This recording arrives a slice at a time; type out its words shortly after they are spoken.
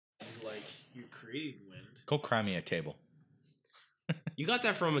like you're creating wind. Go cry me a table. You got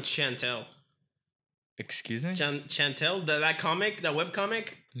that from a Chantel. Excuse me? Chantel, that comic, that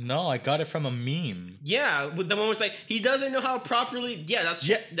webcomic? No, I got it from a meme. Yeah, with the one where it's like, he doesn't know how properly... Yeah,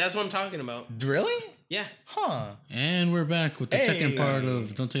 that's what I'm talking about. Really? Yeah. Huh. And we're back with the second part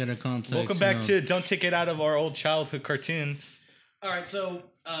of Don't Take It Out of Context. Welcome back to Don't Take It Out of Our Old Childhood Cartoons. All right, so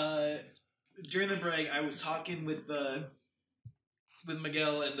during the break, I was talking with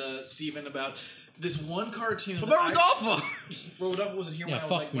Miguel and Steven about this one cartoon. What about Rodolfo? Rodolfo wasn't here when I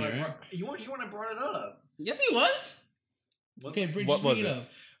was like, when you weren't here when I brought it up. Yes, he was. Okay, bring it up.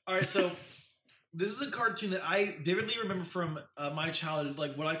 All right, so this is a cartoon that I vividly remember from my childhood,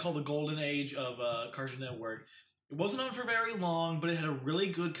 like what I call the golden age of Cartoon Network. It wasn't on for very long, but it had a really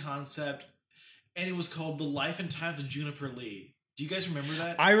good concept, and it was called The Life and Times of Juniper Lee. Do you guys remember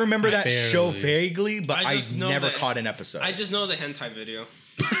that? I remember that show vaguely, but I never caught an episode. I just know the hentai video.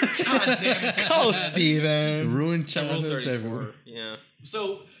 God damn it. Oh, Steven. Ruined childhoods everywhere. Yeah.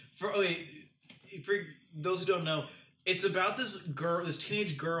 So, for those who don't know, it's about this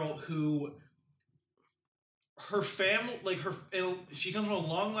teenage girl who, her family, she comes from a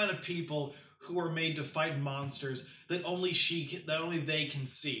long line of people who are made to fight monsters that only they can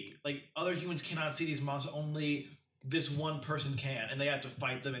see. Like, other humans cannot see these monsters, only this one person can, and they have to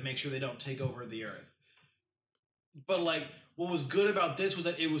fight them and make sure they don't take over the earth. But like, what was good about this was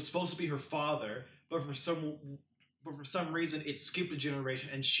that it was supposed to be her father, but for some reason it skipped a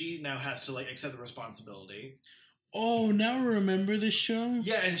generation, and she now has to like accept the responsibility. Oh, now I remember this show.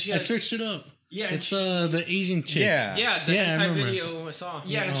 Yeah, and I searched it up. Yeah, it's the Asian chick. Yeah, the hentai video I saw.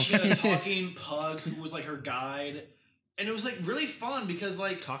 Yeah, and she had a talking pug who was like her guide. And it was like really fun because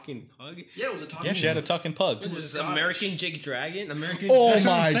like talking pug. Yeah, it was a talking. Yeah, she had a talking pug. What was this, American Jake Dragon? Oh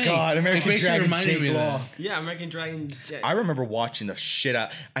my god, American Dragon Jake Long. Yeah, American Dragon Jake. I remember watching the shit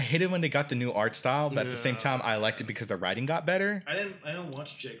out. I hated when they got the new art style, but at the same time, I liked it because the writing got better. I didn't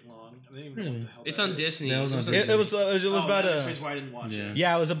watch Jake Long. I didn't even know what the hell it's on Disney. It was about that explains why I didn't watch it.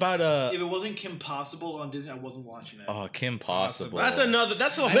 Yeah, it was about If it wasn't Kim Possible on Disney, I wasn't watching it. Oh, Kim Possible. That's a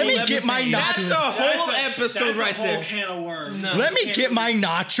whole. Let me get my nacho. That's a whole episode right there. That's a whole can of worms. No. Let me get my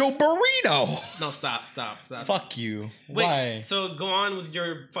nacho burrito. No, stop. Fuck you. Wait, why? So go on with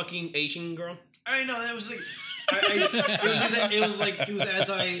your fucking Asian girl. I know that was like. It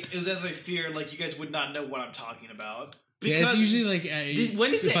was as I feared. Like you guys would not know what I'm talking about. Yeah, it's usually like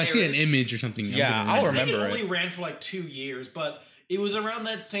if I see an image or something. Yeah, I'll remember it. It only ran for like 2 years, but it was around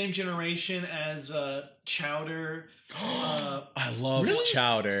that same generation as Chowder. I love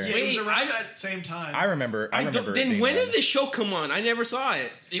Chowder. Yeah, it was around that same time. I remember. Then when did the show come on? I never saw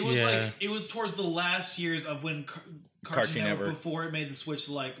it. It was it was towards the last years of when Cartoon Network before it made the switch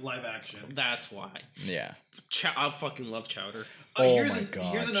to like live action. That's why. Yeah. I fucking love Chowder. Here's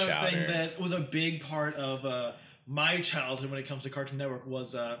another thing that was a big part of my childhood when it comes to Cartoon Network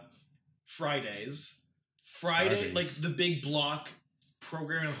was Fridays. Like the big block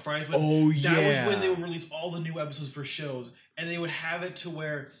program on Friday. That was when they would release all the new episodes for shows, and they would have it to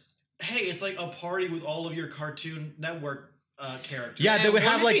where, hey, it's like a party with all of your Cartoon Network characters. Yeah, they would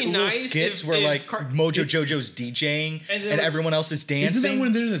have like little skits where like Mojo Jojo's DJing and everyone else is dancing. Isn't that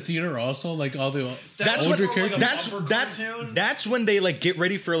when they're in the theater also? Like all the older characters? That's when they like get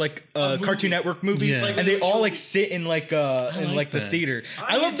ready for like a Cartoon Network movie and they all like sit in like the theater.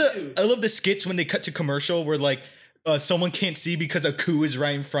 I love the skits when they cut to commercial where like someone can't see because a coup is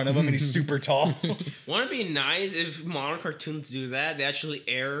right in front of him and he's super tall. Wouldn't it be nice if modern cartoons do that? They actually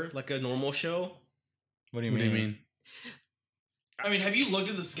air like a normal show. What do you mean? I mean, have you looked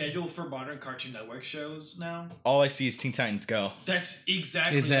at the schedule for modern Cartoon Network shows now? All I see is Teen Titans Go. That's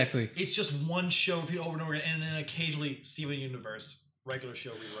exactly. It's just one show repeated over and over again, and then occasionally Steven Universe regular show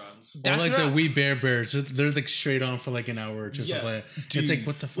reruns. Or like the We Bare Bears. They're like straight on for like an hour or just play. It's like,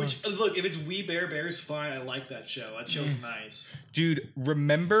 what the fuck? Look, if it's We Bare Bears, fine. I like that show. That show's nice. Dude,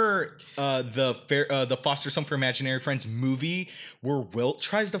 remember the Foster Some for Imaginary Friends movie where Wilt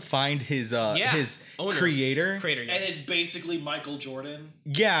tries to find his creator? And it's basically Michael Jordan.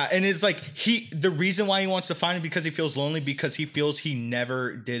 Yeah, and it's like the reason why he wants to find him because he feels lonely because he feels he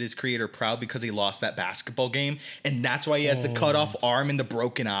never did his creator proud because he lost that basketball game, and that's why he has the cut off arm and the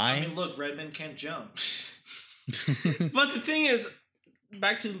broken eye. I mean, look, Redman can't jump. But the thing is,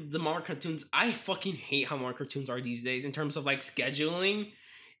 back to the modern cartoons, I fucking hate how modern cartoons are these days in terms of like scheduling.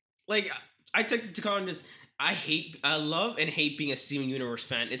 Like, I texted to Colin this. I love and hate being a Steven Universe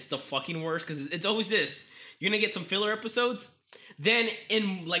fan. It's the fucking worst because it's always this. You're gonna get some filler episodes, then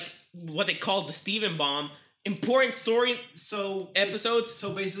in like what they call the Steven Bomb, important story episodes.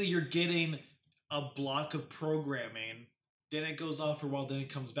 So basically, you're getting a block of programming then it goes off for a while, then it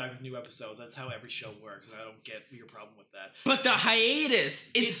comes back with new episodes. That's how every show works, and I don't get your problem with that. But the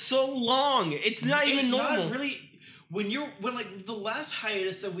hiatus, it's so long. It's not even normal. Not really. When like the last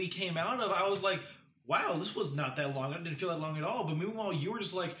hiatus that we came out of, I was like, wow, this was not that long. It didn't feel that long at all. But meanwhile, you were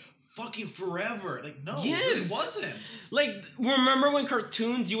just like, fucking forever. Like, no, it wasn't. Like, remember when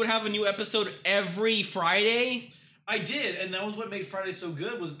cartoons, you would have a new episode every Friday? I did, and that was what made Friday so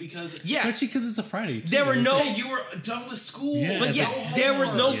good, was because... Yeah. Especially because it's a Friday, too. There were no... You were done with school. Yeah, but there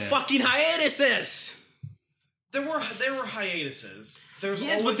was no fucking hiatuses. There were hiatuses. There was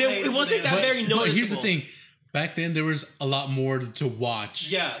but it wasn't that very noticeable. But here's the thing. Back then, there was a lot more to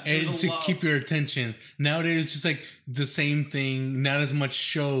watch. Yeah. And to keep your attention. Nowadays, it's just like the same thing. Not as much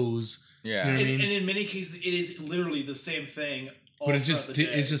shows. Yeah. You know what I mean? And in many cases, it is literally the same thing. But it's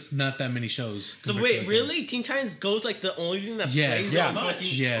just not that many shows. So wait, really? Teen Titans Go's like the only thing that plays?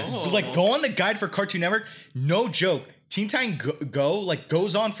 Yeah. Oh. So like, go on the guide for Cartoon Network. No joke. Teen Titans Go like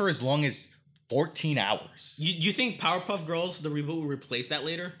goes on for as long as 14 hours. You think Powerpuff Girls, the reboot, will replace that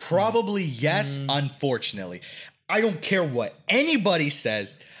later? Probably yes, unfortunately. I don't care what anybody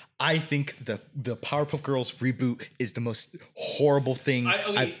says. I think the Powerpuff Girls reboot is the most horrible thing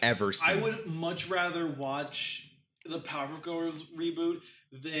I've ever seen. I would much rather watch the Powerpuff Girls reboot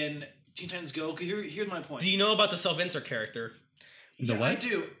than Teen Titans Go. Because here's my point. Do you know about the self-insert character? The what? I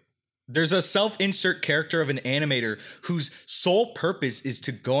do. There's a self-insert character of an animator whose sole purpose is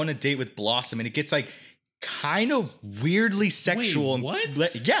to go on a date with Blossom, and it gets like kind of weirdly sexual. Wait,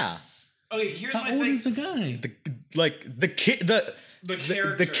 what? Yeah. Okay, here's How my old thing. is the guy?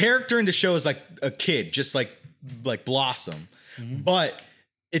 The character in the show is like a kid, just like Blossom, but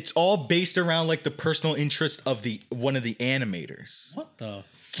it's all based around like the personal interest of one of the animators. What the?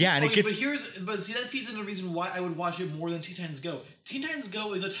 Yeah, and it gets. But see, that feeds into the reason why I would watch it more than Teen Titans Go. Teen Titans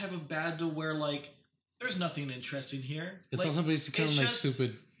Go is a type of bad to where like there's nothing interesting here. It's like, also basically kind of like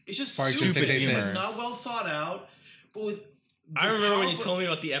stupid. It's just stupid. It's not well thought out. But with I remember when you told me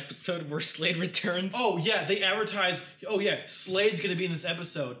about the episode where Slade returns. Oh yeah, they advertised. Oh yeah, Slade's gonna be in this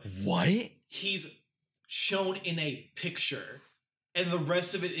episode. What? He's shown in a picture, and the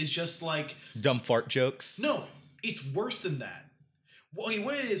rest of it is just like Dumb fart jokes. No, it's worse than that. Well, okay,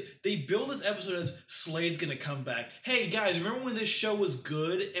 what it is, they build this episode as Slade's gonna come back. Hey guys, remember when this show was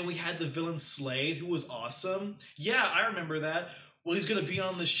good and we had the villain Slade who was awesome? Yeah, I remember that. Well, he's gonna be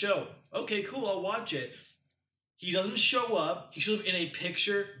on the show. Okay, cool, I'll watch it. He doesn't show up. He shows up in a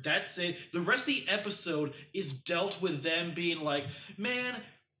picture. That's it. The rest of the episode is dealt with them being like, man,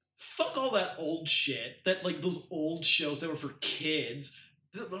 fuck all that old shit. That like those old shows that were for kids.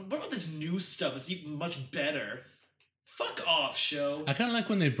 What about this new stuff? It's even much better. Fuck off, show. I kind of like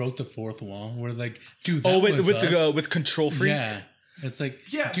when they broke the fourth wall, where like, dude, with Control Freak. Yeah, it's like,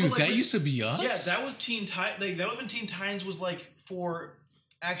 yeah, dude, like, that used to be us. Yeah, that was Teen Titans. Like, that was when Teen Titans was like for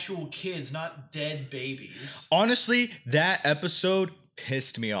actual kids, not dead babies. Honestly, that episode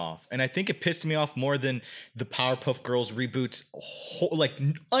pissed me off, and I think it pissed me off more than the Powerpuff Girls reboot's like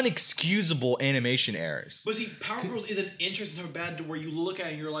unexcusable animation errors. But see, Powerpuff Girls isn't interesting or bad to where you look at it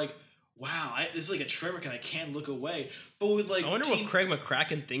and you're like, wow, this is like a Trevor and I can't look away. But with like, I wonder what Craig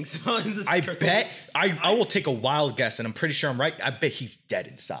McCracken thinks about this. I bet I will take a wild guess, and I'm pretty sure I'm right. I bet he's dead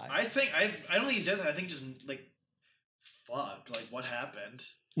inside. I don't think he's dead. I think just like, fuck, like what happened?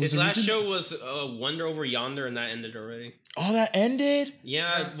 His last show was Wonder Over Yonder, and that ended already. Oh, that ended?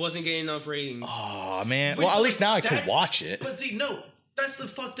 Yeah, it wasn't getting enough ratings. Oh man. Well, at least now I can watch it. But see, no, that's the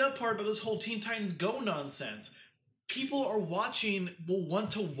fucked up part about this whole Teen Titans Go nonsense. People will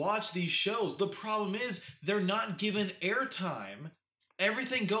want to watch these shows. The problem is they're not given airtime.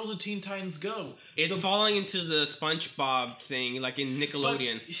 Everything goes to Teen Titans Go. It's falling into the SpongeBob thing, like in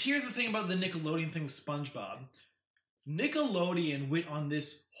Nickelodeon. But here's the thing about the Nickelodeon thing, SpongeBob. Nickelodeon went on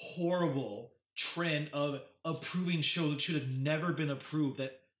this horrible trend of approving shows that should have never been approved,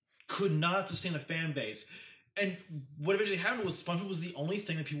 that could not sustain a fan base. And what eventually happened was SpongeBob was the only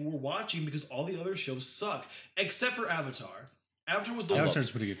thing that people were watching because all the other shows suck, except for Avatar. Avatar was the Avatar's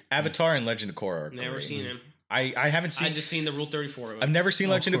pretty good. Avatar and Legend of Korra are Never great. seen him. I haven't seen. I just seen the Rule 34 of it. I've never seen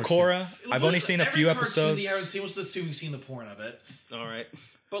Legend of Korra. I've only seen a few episodes. You haven't seen, what's the assuming seen the porn of it? All right,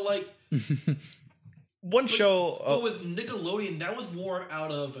 but like show. But with Nickelodeon, that was more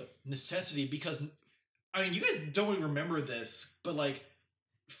out of necessity because, I mean, you guys don't really remember this, but like,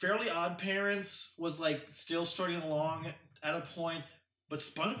 Fairly Odd Parents was like still struggling along at a point, but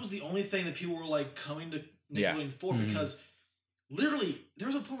SpongeBob was the only thing that people were like coming to Nickelodeon for because literally there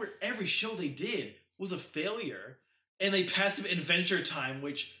was a point where every show they did was a failure, and they passed Adventure Time,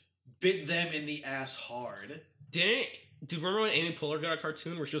 which bit them in the ass hard. Do you remember when Amy Poehler got a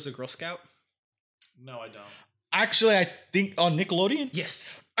cartoon where she was a Girl Scout? No, I don't. Actually, I think on Nickelodeon.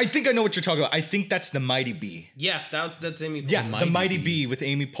 Yes. I think I know what you're talking about. I think that's the Mighty Bee. Yeah, that's Amy. Yeah, the Mighty Bee with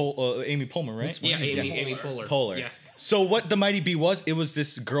Amy Poehler, right? Yeah, Amy Poehler. Poehler. Yeah. So what the Mighty Bee was, it was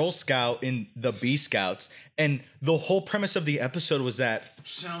this Girl Scout in the Bee Scouts, and the whole premise of the episode was that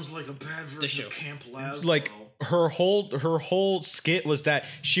sounds like a bad version of Camp Lazlo. Like her whole skit was that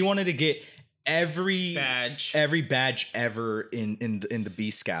she wanted to get every badge ever in the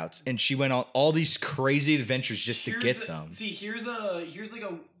Bee Scouts, and she went on all these crazy adventures just to get them. See, here's like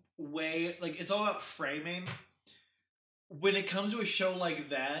a way, like it's all about framing. When it comes to a show like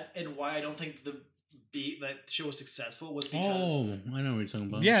that, and why I don't think that show was successful was because I know what you're talking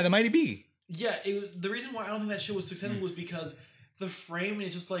about. Yeah, the Mighty Bee. Yeah, the reason why I don't think that show was successful was because the framing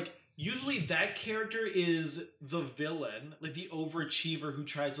is just like, usually that character is the villain, like the overachiever who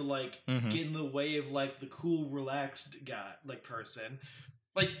tries to like get in the way of like the cool, relaxed guy, like person.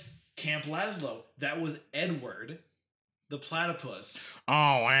 Like Camp Lazlo, that was Edward, the platypus.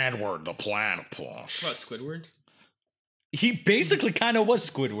 Oh, Edward the platypus. What, Squidward? He basically kind of was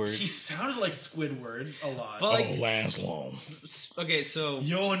Squidward. He sounded like Squidward a lot. But like, Lazlo. Okay, so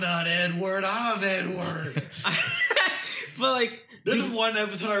you're not Edward, I'm Edward. But like, there's one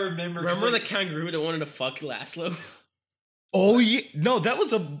episode I remember. Remember the kangaroo that wanted to fuck Laszlo? Oh yeah, no, that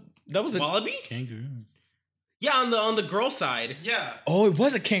was a Wallaby kangaroo. Yeah, on the girl side. Yeah. Oh, it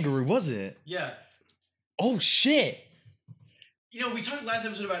was a kangaroo, was it? Yeah. Oh shit. You know, we talked last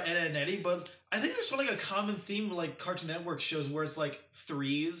episode about Ed, Edd and Eddy, but I think there's sort of like a common theme with like Cartoon Network shows where it's like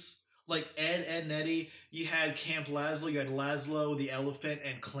threes. Like Ed, Edd and Eddy. You had Camp Lazlo, you had Lazlo, the elephant,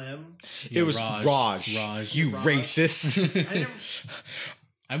 and Clem. It was Raj. You Raj. racist.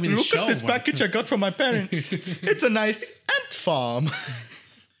 I mean, look at this package I got from my parents. It's a nice ant farm.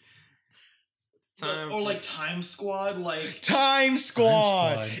 Or like Time Squad, like Time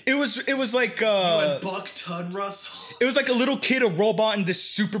Squad. It was like you had Buck Tudrussell. It was like a little kid, a robot, and this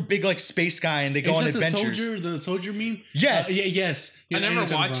super big like space guy, and they go on adventures. The soldier meme? Yes. Yes. I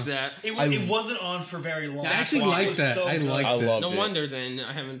never watched that. It wasn't on for very long. I actually liked that. So I liked it. that. No wonder then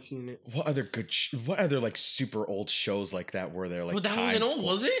I haven't seen it. What other what other like super old shows like that were there? Like, well, that wasn't old,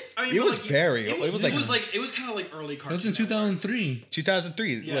 was it? I mean, it was like, very. It was kind of like early It Cartoon. was in 2003.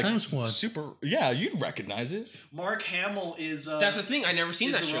 2003. Yeah. Like, Time Squad. Super. Yeah, you'd recognize it. Mark Hamill is. That's the thing. I never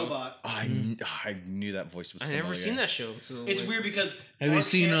seen that show. Robot. I knew that voice was. I never seen that show. So it's weird because. Have you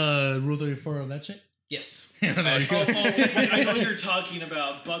seen Rule 34 of that shit? Yes. I know you're talking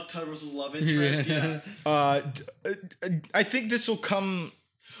about Buck Tudrussell's love interest. Yeah. I think this will come.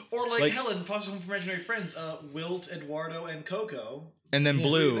 Or like Helen, Foster Home for Imaginary Friends, Wilt, Eduardo, and Coco. And then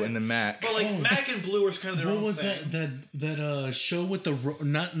Blue, and then Mac. But like Mac and Blue are kind of their own What was thing. that show with the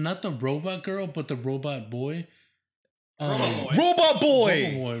not the robot girl, but the robot boy? Robot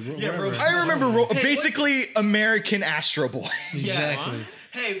Boy. I remember basically American Astro Boy. Exactly. Yeah.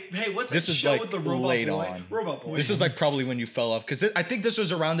 Hey, what's this that is show like with the Robot late Boy? on. Robot Boy. This is like probably when you fell off, because I think this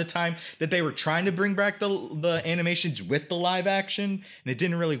was around the time that they were trying to bring back the animations with the live action, and it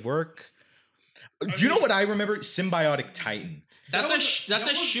didn't really work. You know what I remember? Symbiotic Titan. That's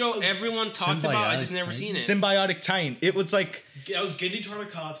a show everyone talked about. I just never seen it. Symbiotic Titan. It was like that was Gendy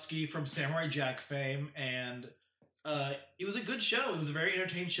Tartakovsky from Samurai Jack fame, and it was a good show. It was a very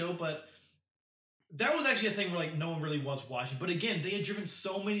entertaining show, but that was actually a thing where like no one really was watching. But again, they had driven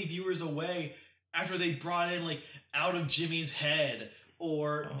so many viewers away after they brought in like Out of Jimmy's Head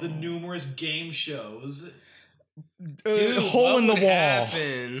or the numerous game shows. Dude, Hole in the Wall.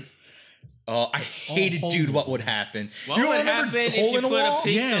 Happen? Oh, I hated, dude. What would happen? What would happen if you put a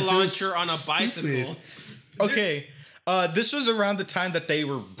pizza launcher on a bicycle? Okay, this was around the time that they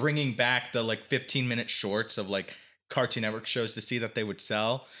were bringing back the like 15-minute shorts of like Cartoon Network shows to see that they would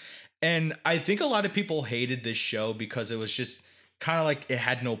sell. And I think a lot of people hated this show because it was just kind of like it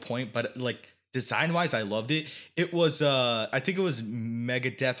had no point, but like design-wise, I loved it. It was, I think it was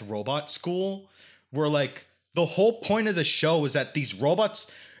Megadeth Robot School, where like the whole point of the show was that these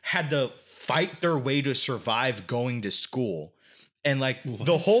robots had to fight their way to survive going to school. And like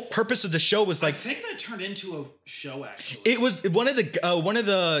the whole purpose of the show was like, I think that turned into a show. Actually, it was one of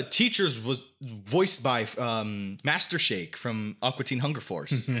the teachers was voiced by Master Shake from Aqua Teen Hunger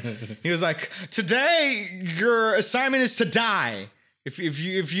Force. He was like, "Today your assignment is to die. If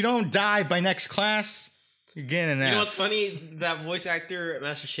you don't die by next class, you're getting an F." You know what's funny? That voice actor,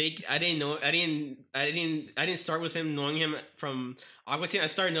 Master Shake. I didn't start with him knowing him from Aqua Teen. I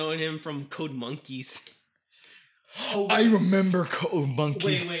started knowing him from Code Monkeys. Oh, I remember Code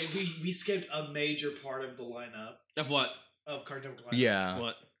Monkeys. Wait, we skipped a major part of the lineup. Of what? Of Cartoon Network lineup. Yeah.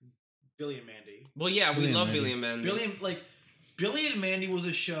 What? Billy and Mandy. Well, yeah, we love Billy and Mandy. Billy and Mandy was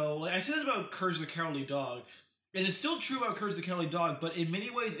a show. Like I said this about Courage the Cowardly Dog. and it's still true about Courage the Cowardly Dog, but in many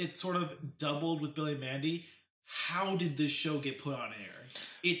ways it's sort of doubled with Billy and Mandy. How did this show get put on air?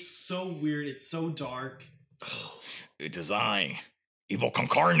 It's so weird. It's so dark. It is I, Evil Con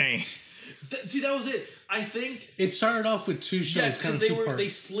Carne. See, that was it. I think it started off with 2 shows. Yeah, because they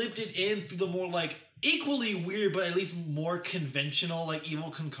slipped it in through the more like equally weird, but at least more conventional, like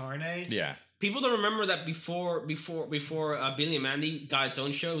Evil Con Carne. Yeah. People don't remember that before Billy and Mandy got its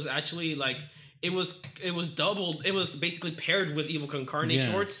own show, it was actually like it was doubled. It was basically paired with Evil Con Carne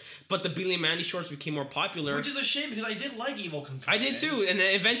shorts, but the Billy and Mandy shorts became more popular. Which is a shame because I did like Evil Con Carne. I did too, and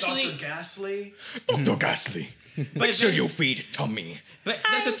then eventually Dr. Ghastly. Dr. Ghastly. Make sure you feed Tommy. But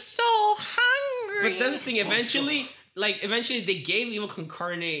I'm so hungry. But that's the thing. Eventually they gave Evil Con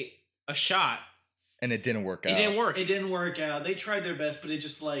Carne a shot. And it didn't work out. It didn't work out. They tried their best, but it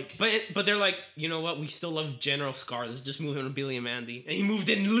just like... But they're like, you know what? We still love General Scar. Let's just move him to Billy and Mandy. And he moved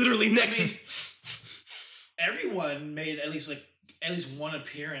in literally next. Everyone made at least one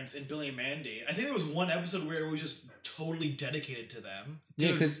appearance in Billy and Mandy. I think there was one episode where it was just totally dedicated to them.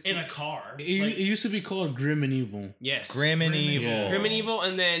 Yeah, because in a car. It used to be called Grim and Evil. Yes. Grim and Evil. Yeah. Grim and Evil,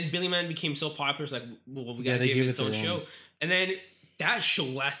 and then Billy and Mandy became so popular, it's like, well, we gotta give it its own show. And then that show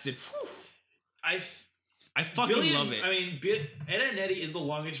lasted... I fucking love it. I mean, Ed and Eddie is the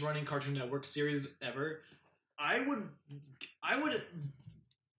longest running Cartoon Network series ever. I would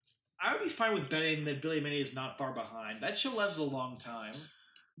be fine with betting that Billy and Mandy is not far behind. That show lasted a long time,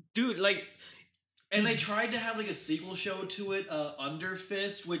 dude. And they tried to have like a sequel show to it, Under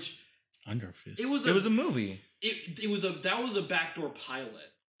Fist, which Under Fist. It was a movie. That was a backdoor pilot.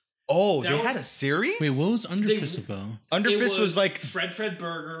 Oh, they had a series? Wait, what was Under Fist about? Under Fist was like Fred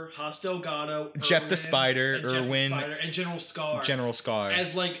Burger, Haas Delgado, Jeff the Spider, Irwin, and General Scar.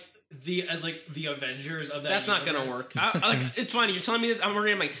 As the Avengers of that. That's not gonna work. It's fine. You're telling me this. I'm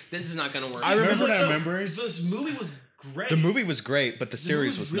like, this is not gonna work. I remember this movie was great. The movie was great, but the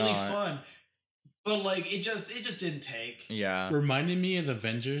series was really not fun. But like it just didn't take. Yeah. Reminded me of the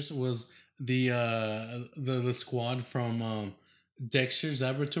Avengers was the squad from Dexter's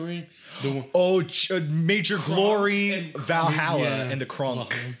Laboratory. Major Glory, Valhalla, and the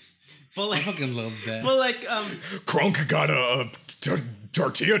Krunk. But like, I fucking love that. But like, Krunk got a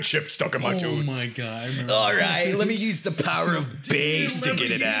tortilla chip stuck in my tooth. Oh my god! All right, let me use the power of bass to get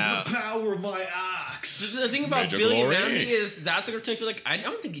it out. The power of my ox. The thing about Billy and Mandy is that's a cartoon. I feel like I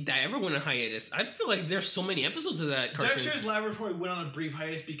don't think that ever went on hiatus. I feel like there's so many episodes of that cartoon. Dexter's Laboratory went on a brief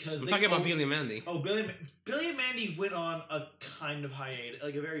hiatus because I'm talking about Billy and Mandy. Oh, Billy and Mandy went on a kind of hiatus,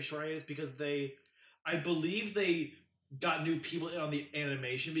 like a very short hiatus, because I believe they got new people in on the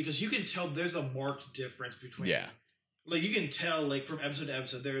animation, because you can tell there's a marked difference between like you can tell like from episode to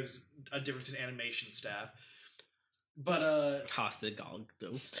episode there's a difference in animation staff. But Costa Gog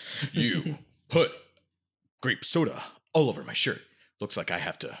though. You put grape soda all over my shirt. Looks like I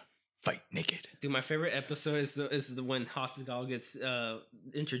have to fight naked. Dude, my favorite episode is the when Hostagal gets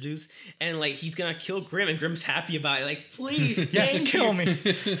introduced and like he's gonna kill Grim and Grim's happy about it. Like, please, yes, kill me.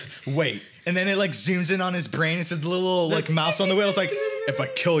 Wait, and then it like zooms in on his brain. It's a little like mouse on the wheel. It's like, if I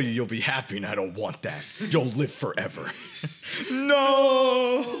kill you, you'll be happy, and I don't want that. You'll live forever.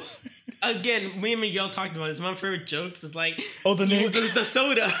 No. Again, me and Miguel talked about this. My favorite jokes is like, the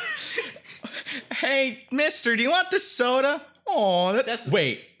soda. Hey, mister, do you want the soda? Oh, that's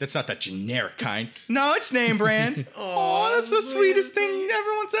not that generic kind. No, it's name brand. Oh, that's the sweetest thing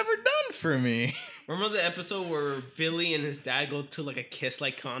everyone's ever done for me. Remember the episode where Billy and his dad go to like a Kiss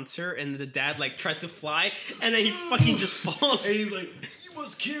like concert and the dad like tries to fly and then he fucking just falls and he's like, "You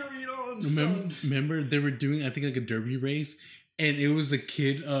must carry it on, son." Remember they were doing I think like a derby race and it was the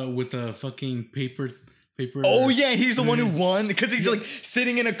kid with the fucking paper. Oh yeah, he's the one who won because he's like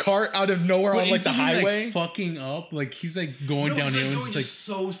sitting in a cart out of nowhere on like the highway, like, fucking up, like he's like going downhill, and it's like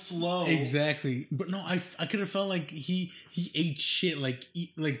so slow. Exactly, but no, I could have felt like he ate shit like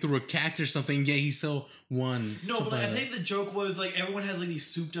through a cactus or something. Yeah, he still won. No, but I think the joke was like everyone has like these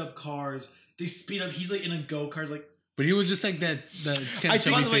souped up cars. They speed up. He's like in a go-kart, like. But he was just like that kind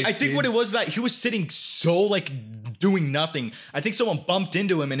of I think what it was that he was sitting so like doing nothing. I think someone bumped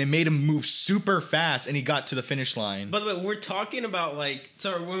into him and it made him move super fast and he got to the finish line. By the way, we're talking about like,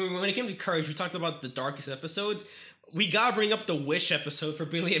 so when it came to Courage, we talked about the darkest episodes. We gotta bring up the Wish episode for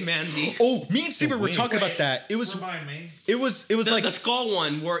Billy and Mandy. Oh, me and Steven were talking about that. It was remind me. It was like the skull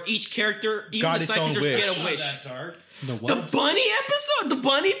one where each character, even the side characters, get a wish. Not that dark. The bunny episode, the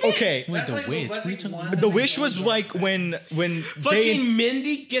bunny bit. Okay, wait, the like wish. The wish was like when fucking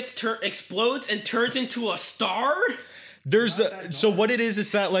Mindy explodes and turns into a star. There's so what it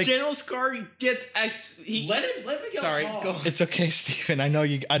is that like General Scar gets let me go. Sorry, talk. go. it's okay, Stephen. I know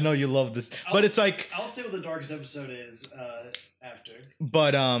you love this, but it's like I'll say what the darkest episode is after.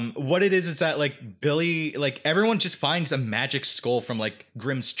 But what it is that like Billy, like everyone just finds a magic skull from like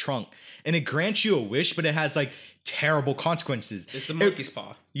Grimm's trunk, and it grants you a wish, but it has like terrible consequences. It's the monkey's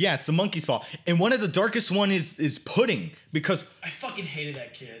paw. Yeah, it's the monkey's paw, and one of the darkest one is Pudding because I fucking hated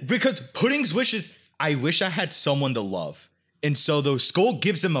that kid. Because Pudding's wish is, I wish I had someone to love. And so the skull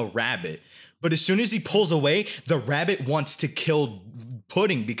gives him a rabbit. But as soon as he pulls away, the rabbit wants to kill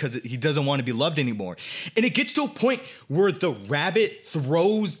Pudding because he doesn't want to be loved anymore. And it gets to a point where the rabbit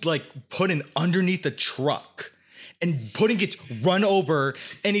throws like Pudding underneath the truck. And Pudding gets run over,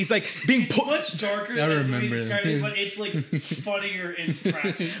 and he's like being put much darker than what you described it, but it's like funnier in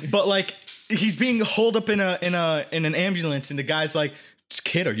practice. But like he's being hauled up in an ambulance, and the guy's like,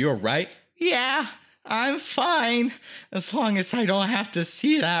 "Kid, are you alright?" "Yeah, I'm fine, as long as I don't have to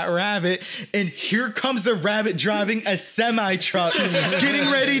see that rabbit." And here comes the rabbit driving a semi-truck,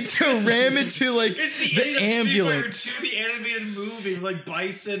 getting ready to ram into like the ambulance. The animated movie, like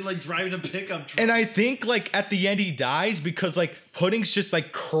Bison, like driving a pickup truck. And I think like at the end he dies because like Pudding's just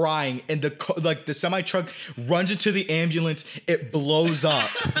like crying, and the semi-truck runs into the ambulance. It blows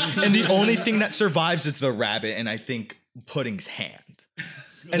up, and the only thing that survives is the rabbit, and I think Pudding's hand.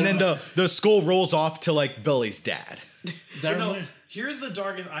 And then the skull rolls off to like Billy's dad. Here's the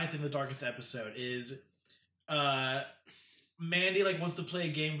darkest. I think the darkest episode is, Mandy like wants to play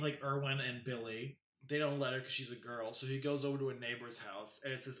a game with like Erwin and Billy. They don't let her because she's a girl, so he goes over to a neighbor's house,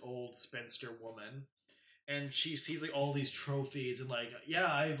 and it's this old spinster woman, and she sees like all these trophies, and like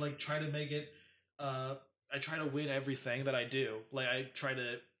I like try to make it. I try to win everything that I do. Like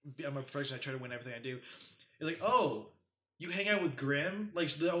I'm a professional. I try to win everything I do. It's like, oh, you hang out with Grimm? Like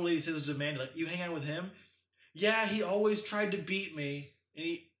the old lady says to Amanda, like, you hang out with him? Yeah, he always tried to beat me.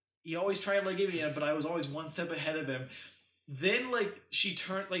 And he always tried to like give me it, but I was always one step ahead of him. Then like she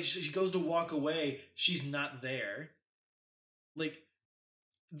she goes to walk away, she's not there. Like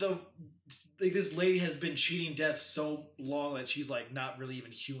this lady has been cheating death so long that she's like not really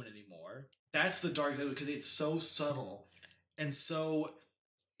even human anymore. That's the dark side because it's so subtle and so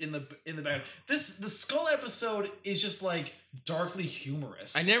in the background. The skull episode is just like darkly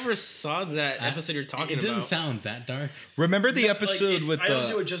humorous. I never saw that episode you're talking about. It didn't sound that dark. Remember the episode with I don't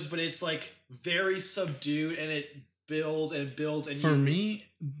do it justice, but it's like very subdued, and it builds and builds. And for me,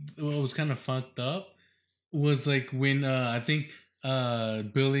 what was kind of fucked up was like when I think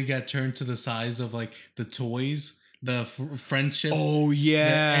Billy got turned to the size of like the toys, the friendship. Oh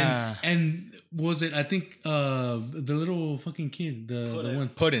yeah, and was it? I think the little fucking kid, the one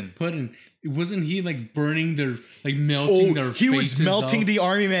Pudding. Wasn't he like burning their like melting their? He was melting the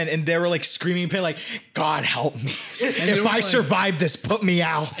army man, and they were like screaming in pain, like, "God help me! If I survive this, put me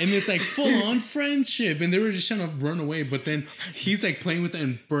out." And it's like full on friendship, and they were just trying to run away, but then he's like playing with it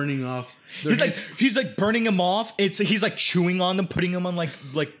and burning off. He's like burning them off. He's like chewing on them, putting them on like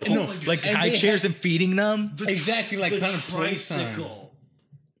high chairs and feeding them. Exactly, like kind of tricycle.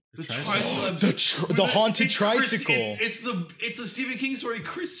 The haunted tricycle. It's the Stephen King story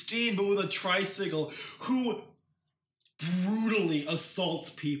Christine, but with a tricycle who brutally assaults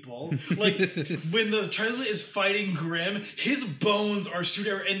people. Like when the tricycle is fighting Grimm, his bones are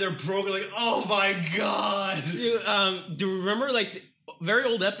shooting and they're broken. Like, oh my god, dude. Do you remember like? Very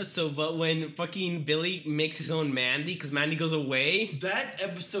old episode, but when fucking Billy makes his own Mandy because Mandy goes away. That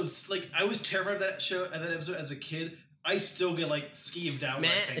episode's like I was terrified of that episode as a kid. I still get like skeeved out when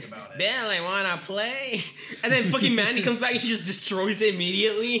I think about it. Billy wanna play, and then fucking Mandy comes back and she just destroys it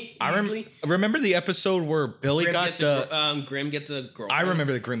immediately. I remember the episode where Billy Grimm gets a girlfriend. I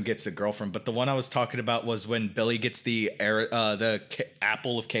remember that Grimm gets a girlfriend, but the one I was talking about was when Billy gets the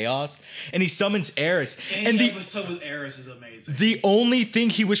apple of chaos, and he summons Eris. And the episode with Eris is amazing. The only thing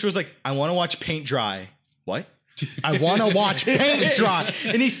he wished was like, I want to watch paint dry. What? I want to watch paint dry.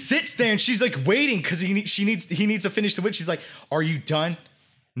 And he sits there and she's like waiting because he needs to finish the witch. She's like, are you done?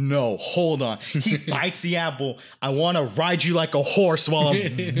 No, hold on. He bites the apple. I want to ride you like a horse while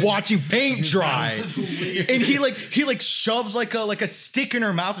I'm watching paint dry. And he shoves like a stick in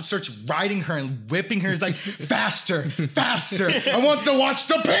her mouth and starts riding her and whipping her. He's like, faster, faster. I want to watch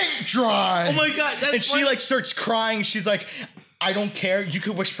the paint dry. Oh my god. And she like starts crying. She's like, I don't care. You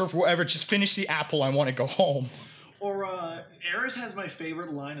could wish for whatever. Just finish the apple. I want to go home. Or Eris has my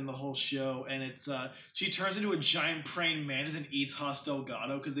favorite line in the whole show, and it's she turns into a giant praying mantis and eats Haas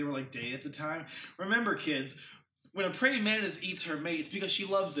Delgado because they were like dating at the time. Remember, kids, when a praying mantis eats her mate, it's because she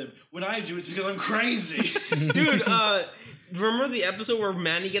loves him. When I do, it's because I'm crazy. Dude, remember the episode where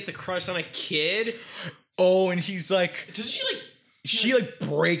Mandy gets a crush on a kid? Oh, and he's like, does she like? She like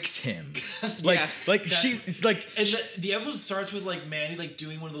breaks him, like she like. And the episode starts with like Mandy like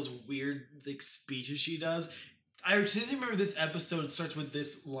doing one of those weird like speeches she does. I distinctly remember this episode. It starts with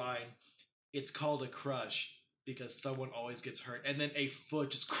this line: "It's called a crush because someone always gets hurt," and then a foot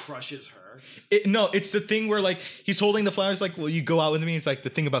just crushes her. No, it's the thing where like he's holding the flowers, like, "Will you go out with me?" It's like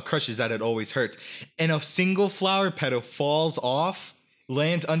the thing about crush is that it always hurts, and a single flower petal falls off.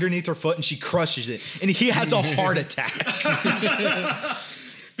 Lands underneath her foot and she crushes it, and he has a heart attack.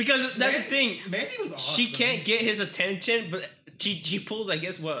 Because that's the thing. Mandy was awesome. She can't get his attention, but she pulls, I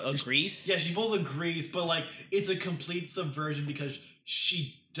guess, a grease. Yeah, she pulls a grease, but like it's a complete subversion because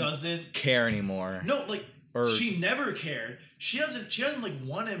she doesn't care anymore. No, like she never cared. She doesn't like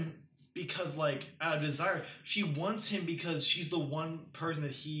want him because like out of desire. She wants him because she's the one person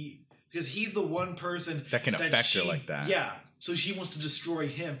because he's the one person that can affect her like that. Yeah. So she wants to destroy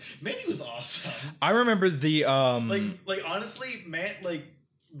him. Mandy was awesome. I remember the like honestly,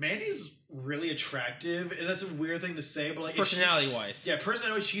 Mandy's really attractive, and that's a weird thing to say, but like personality wise,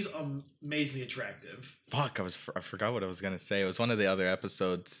 she's amazingly attractive. Fuck, I forgot what I was gonna say. It was one of the other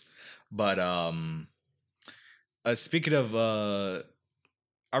episodes, but speaking of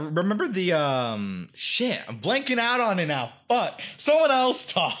I remember the shit. I'm blanking out on it now. Fuck, someone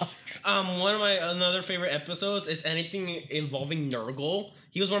else talk. One of my another favorite episodes is anything involving Nurgle.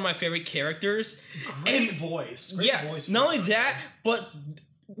 He was one of my favorite characters. Great voice. Not only that, but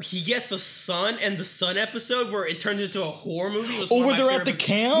he gets a son, and the son episode where it turns into a horror movie. Was where they're at the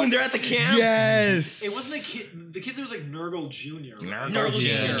camp? When they're at the camp? Yes. It wasn't the kids. It was like Nurgle Jr. Nurgle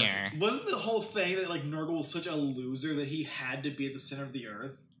Jr. Wasn't the whole thing that like Nurgle was such a loser that he had to be at the center of the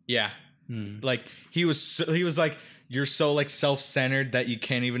earth? Yeah. Like he was like, you're so like self-centered that you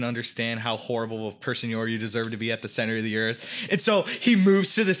can't even understand how horrible of a person you are. You deserve to be at the center of the earth. And so he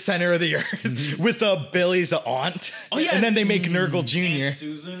moves to the center of the earth with Billy's aunt. Oh yeah. And then they make Nurgle Jr. Aunt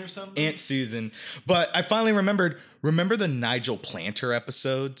Susan or something? Aunt Susan. But I finally remember the Nigel Planter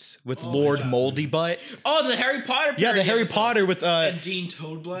episodes with Lord Moldy Butt? Oh, the Harry Potter Yeah, the Harry Potter with and Dean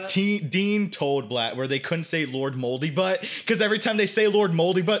Toadblatt. Dean Toadblatt, where they couldn't say Lord Moldy Butt because every time they say Lord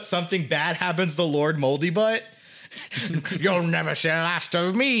Moldy Butt, something bad happens to Lord Moldy Butt. You'll never see the last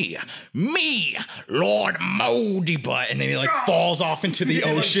of me, Lord Moldy Butt, and then he like falls off into the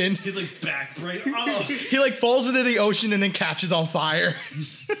ocean. He's like back break. Oh. He like falls into the ocean and then catches on fire.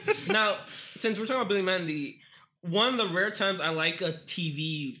 Now, since we're talking about Billy Mandy, one of the rare times I like a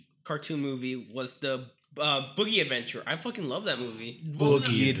TV cartoon movie was the Boogie Adventure. I fucking love that movie.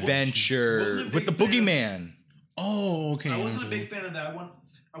 Boogie Adventure with the Boogeyman. Oh, okay. I wasn't a big fan of that one.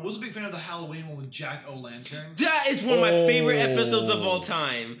 I was a big fan of the Halloween one with Jack O'Lantern. That is one of my favorite episodes of all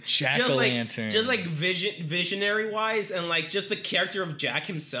time. Jack O'Lantern. Just like visionary wise, and like just the character of Jack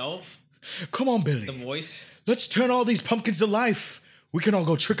himself. Come on, Billy. The voice. Let's turn all these pumpkins to life. We can all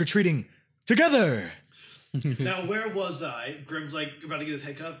go trick or treating together. Now, where was I? Grimm's like about to get his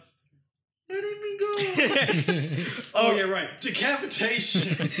head cut. Let me go. Oh, yeah, right.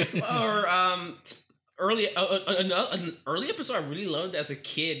 Decapitation. Or an early episode I really loved as a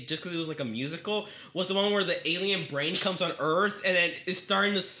kid, just because it was like a musical, was the one where the alien brain comes on Earth and then it's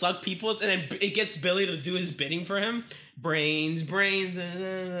starting to suck people's, and then it gets Billy to do his bidding for him. Brains. And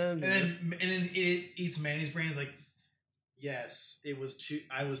then it eats Manny's brains like, yes,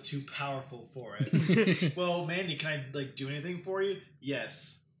 I was too powerful for it. Well, Mandy, can I like do anything for you?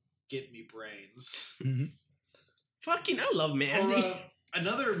 Yes. Get me brains. Mm-hmm. Fucking, I love Mandy. Or,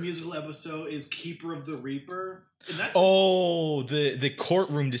 another musical episode is Keeper of the Reaper. And that's the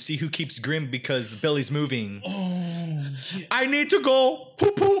courtroom to see who keeps Grimm because Billy's moving. Oh, yeah. I need to go.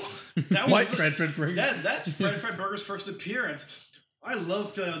 Poo poo. That was Fred Burger. That's Fred Burger's first appearance. I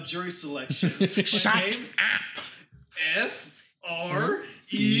love filling out jury selection. Shut up. FREDFREDB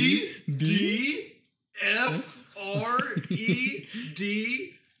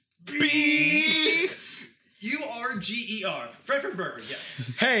URGER. Fred Burger,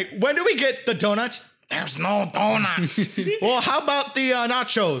 yes. Hey, when do we get the donuts? There's no donuts. Well, how about the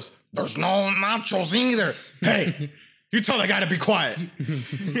nachos? There's no nachos either. Hey, you tell that guy to be quiet.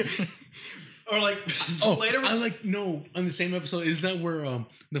 Or like later, on the same episode, is that where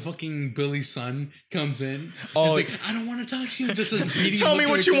the fucking Billy's son comes in? Oh, it's like, I don't want to talk to you. Just tell me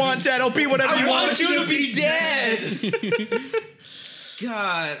what you want, Dad. I'll be whatever you want. I want you to be dead.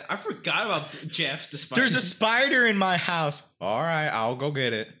 God, I forgot about Jeff the spider. There's a spider in my house. All right, I'll go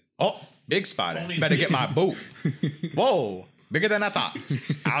get it. Oh, big spider. Better get my boot. Whoa, bigger than I thought.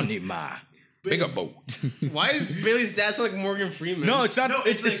 I'll need my Bigger boat. Why is Billy's dad so like Morgan Freeman? No, it's not. No,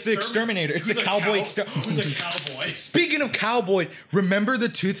 it's the exterminator. It's the cowboy. Who's a cowboy? Speaking of cowboy, remember the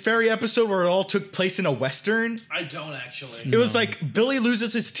Tooth Fairy episode where it all took place in a western? I don't actually. It was like Billy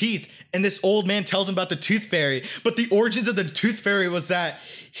loses his teeth, and this old man tells him about the Tooth Fairy. But the origins of the Tooth Fairy was that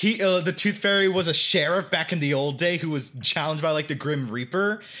the Tooth Fairy was a sheriff back in the old day who was challenged by like the Grim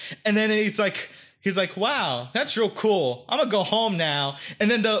Reaper, and then he's like, wow, that's real cool. I'm gonna go home now. And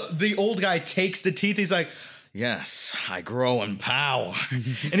then the old guy takes the teeth. He's like, yes, I grow in power.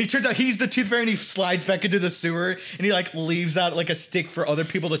 And he turns out he's the Tooth Fairy, and he slides back into the sewer, and he like leaves out like a stick for other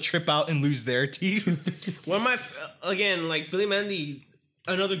people to trip out and lose their teeth. One of my again, like Billy Mandy,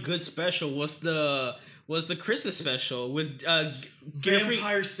 another good special was the Christmas special with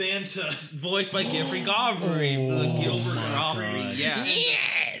Vampire Santa, voiced by Geoffrey Godfrey. Yeah.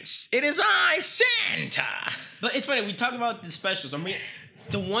 Yes, it is I, Santa. But it's funny, we talk about the specials. I mean,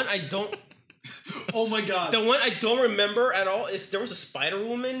 the one I don't... Oh my god. The one I don't remember at all is there was a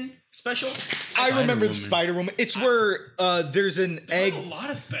Spider-Woman special. I remember the Spider-Woman. It's where there's an egg. There's a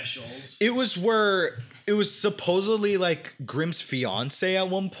lot of specials. It was where... It was supposedly like Grimm's fiance at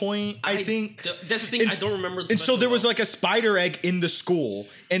one point, I think. That's the thing, I don't remember the And so there was like a spider egg in the school,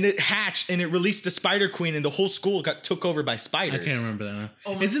 and it hatched, and it released the Spider Queen, and the whole school got took over by spiders. I can't remember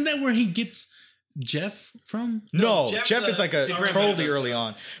that. Isn't that where he gets Jeff from? No, Jeff is like a totally early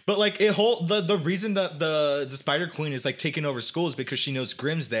on. But like the reason that the Spider Queen is like taking over school is because she knows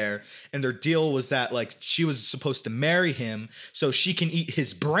Grimm's there, and their deal was that like she was supposed to marry him so she can eat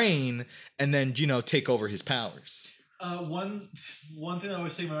his brain and then, you know, take over his powers. One thing that I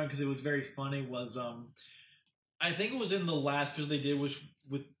was thinking about because it was very funny was I think it was in the last episode they did which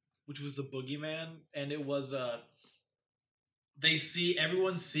was the Boogeyman, and it was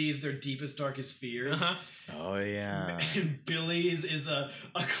everyone sees their deepest, darkest fears. Oh yeah. And Billy is a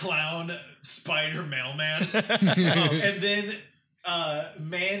clown spider mailman. And then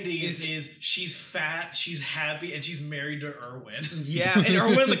Mandy is she's fat, she's happy, and she's married to Erwin. Yeah, and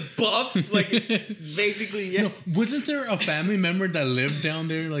Erwin's like buff, like basically, yeah. No, wasn't there a family member that lived down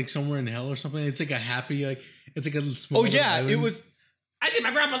there, like somewhere in hell or something? It's like a happy, like it's like a small. Oh yeah, island. it was. I see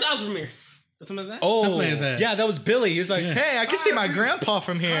my grandpa's house from here. Something like that. Oh, something like that. Yeah, that was Billy. He was like, "Hey, I can see my grandpa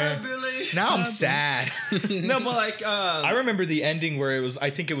from here." Hi, Billy. Now I'm sad. No, but like, I remember the ending where it was. I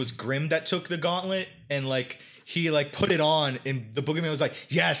think it was Grimm that took the gauntlet, and like he like put it on, and the Boogeyman was like,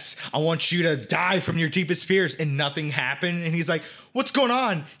 "Yes, I want you to die from your deepest fears," and nothing happened. And he's like, "What's going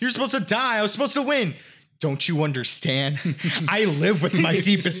on? You're supposed to die. I was supposed to win." Don't you understand? I live with my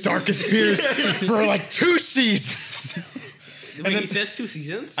deepest, darkest fears for like 2 seasons. Wait, and then, he says 2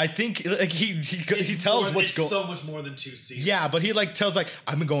 seasons? I think like he tells what's going. So much more than 2 seasons. Yeah, but he like tells like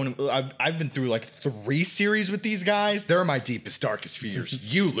I've been through like 3 series with these guys. They're my deepest, darkest fears.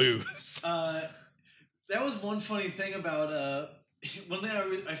 You lose. That was one funny thing about one thing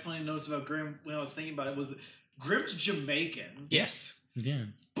I finally noticed about Grimm when I was thinking about it was Grimm's Jamaican. Yes. Yeah.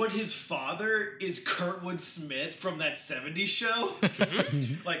 But his father is Kurtwood Smith from that 70s show.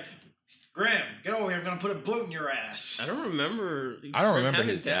 Like, Grimm, get over here. I'm going to put a boot in your ass. I don't remember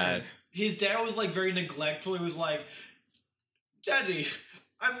his dad. His dad was, like, very neglectful. He was like, Daddy,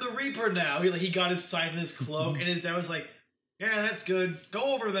 I'm the Reaper now. He got his scythe in his cloak, and his dad was like, yeah, that's good.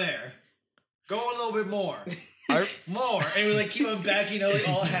 Go over there. Go a little bit more. More. And we like keep him back, you know, like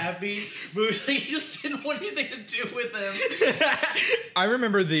all happy. But like, he just didn't want anything to do with him. I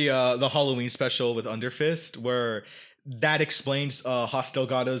remember the Halloween special with Underfist where that explains Hoss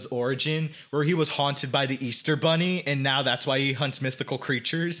Delgado's origin, where he was haunted by the Easter Bunny, and now that's why he hunts mystical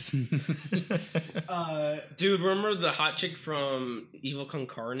creatures. Dude, remember the hot chick from Evil Con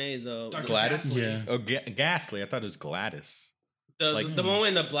Carne? The Gladys? Ghastly. Yeah. Oh, Ghastly. I thought it was Gladys. The one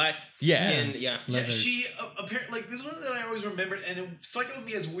in the black skin, yeah. She apparently like this one that I always remembered, and it stuck with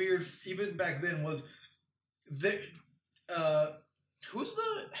me as weird even back then was the who's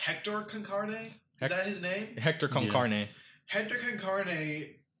the Hector Concarne? Is that his name? Hector Concarne. Yeah. Hector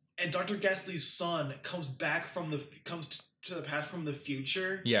Concarne and Dr. Ghastly's son comes to the past from the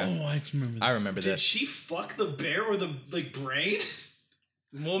future. Yeah. Oh, I remember that. I remember that. Did she fuck the bear or the like brain?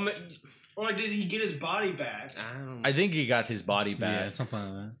 Well, or like, did he get his body back? I think he got his body back. Yeah, something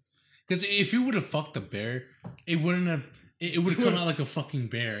like that. Because if you would have fucked a bear, it wouldn't have. It would have come out like a fucking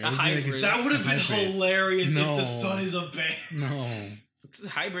bear. That would have been hilarious if the son is a bear. No. It's a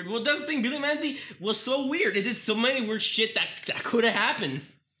hybrid. Well, that's the thing. Billy Mandy was so weird. It did so many weird shit that could have happened.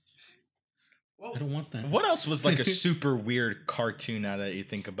 I don't want that. What else was like a super weird cartoon now that you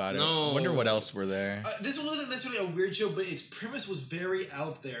think about it? No. I wonder what else were there. This wasn't necessarily a weird show, but its premise was very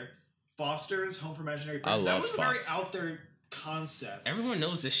out there. Foster's Home for Imaginary Friends. I love That was Foster. a very out there concept. Everyone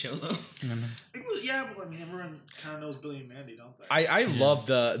knows this show though. Yeah, but I mean, everyone kind of knows Billy and Mandy, don't they? I love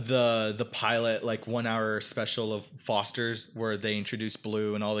the pilot, like 1 hour special of Foster's where they introduce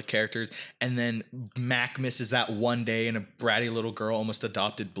Blue and all the characters, and then Mac misses that one day and a bratty little girl almost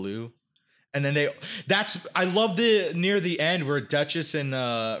adopted Blue. And then I love the near the end where Duchess and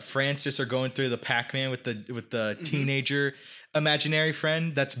Francis are going through the Pac-Man with the teenager imaginary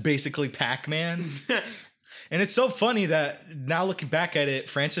friend that's basically Pac-Man. And it's so funny that now looking back at it,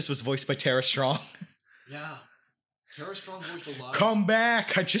 Francis was voiced by Tara Strong. Yeah. Tara Strong voiced a lot. Come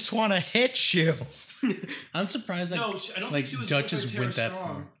back, I just want to hit you. I'm surprised I don't think she was Duchess voiced by went Tara that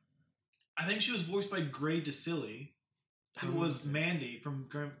Strong. far. I think she was voiced by Gray DeCilly, who was Mandy from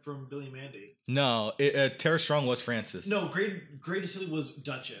Billy and Mandy. No, Tara Strong was Francis. No, Gray DeCilly was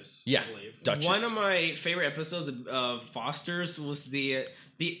Duchess. Yeah, I believe. Duchess. One of my favorite episodes of Foster's was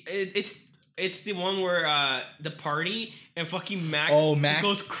it's the one where the party and fucking Mac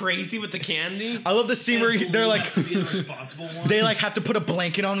goes crazy with the candy. I love the scene where they're like to be the responsible one. They like have to put a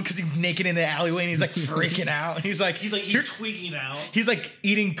blanket on him because he's naked in the alleyway and he's like freaking out. And he's tweaking out. He's like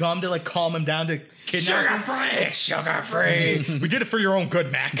eating gum to like calm him down to kidnap him. Sugar free. It's sugar free. We did it for your own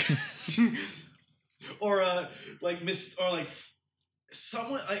good, Mac. Or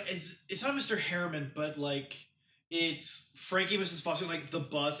someone like it's not Mr. Harriman, but like it's Frankie and Mrs. Foster, like the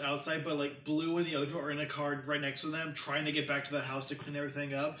bus outside, but like Blue and the other people are in a car right next to them, trying to get back to the house to clean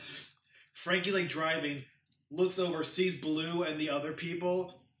everything up. Frankie's like driving, looks over, sees Blue and the other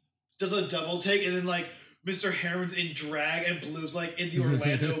people, does a double take, and then like Mr. Harriman's in drag and Blue's like in the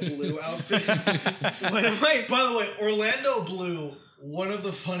Orlando Blue outfit. By the way, Orlando Blue, one of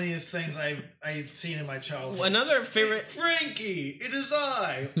the funniest things I've seen in my childhood. Another favorite, Frankie, it is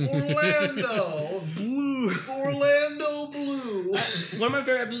I, Orlando Blue. Orlando Blue. One of my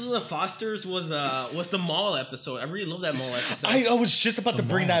favorite episodes of Foster's was the mall episode. I really love that mall episode. I was just about to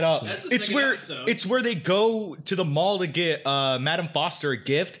bring that up. That's the second episode. It's where they go to the mall to get Madame Foster a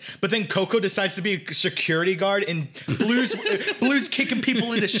gift, but then Coco decides to be a security guard, and Blue's kicking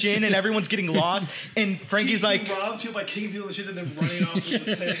people in the shin, and everyone's getting lost. And Frankie's like, robs people by kicking people in the shins and then running off with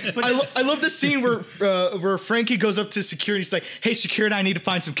the thing. But I love the scene where Frankie goes up to security. He's like, "Hey, security, I need to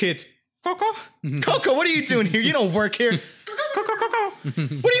find some kids." Coco, Coco, what are you doing here? You don't work here. Coco. What do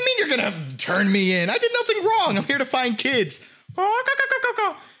you mean you're gonna turn me in? I did nothing wrong. I'm here to find kids.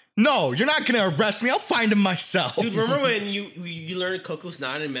 Coco. No, you're not gonna arrest me. I'll find him myself. Dude, remember when you learned Coco's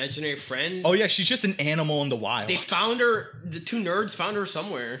not an imaginary friend? Oh yeah, she's just an animal in the wild. They found her. The two nerds found her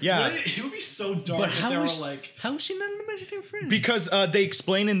somewhere. Yeah, it would be so dark. But if how is she not an imaginary friend? Because they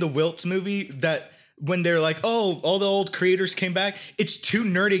explain in the Wilts movie that when they're like, oh, all the old creators came back, it's two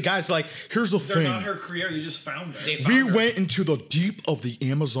nerdy guys like, here's the thing. They're not her creator, they just found her. We went into the deep of the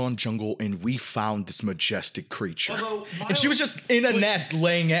Amazon jungle and we found this majestic creature. And she was just in a nest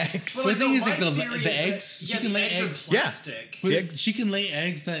laying eggs. But the thing is, like, the eggs, she can lay eggs. Plastic. Yeah. She can lay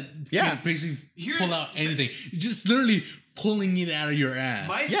eggs that can basically pull out anything. Just literally pulling it out of your ass.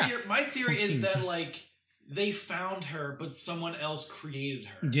 My theory is that, like, they found her, but someone else created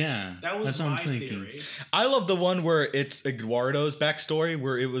her. Yeah, that was my theory. I love the one where it's Eduardo's backstory,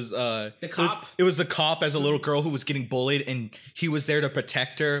 where it was the cop. It was the cop as a little girl who was getting bullied, and he was there to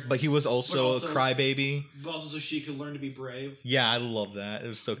protect her, but he was also a crybaby. Also, so she could learn to be brave. Yeah, I love that. It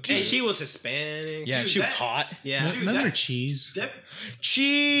was so cute. And she was Hispanic. Yeah, she was hot. Yeah, remember Cheese?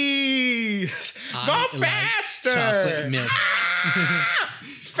 Cheese, go faster! Chocolate milk.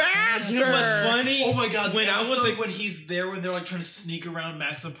 Faster! You know what's funny? Oh my god! When I was like, when he's there, when they're like trying to sneak around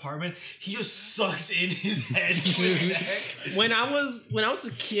Mac's apartment, he just sucks in his head to his neck. When I was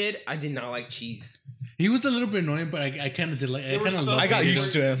a kid, I did not like Cheese. He was a little bit annoying, but I kind of did like. I got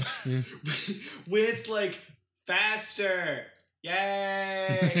used to him. Yeah. When it's like faster.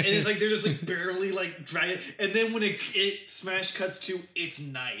 Yay! And it's like they're just like barely like dragging, and then when it smash cuts to it's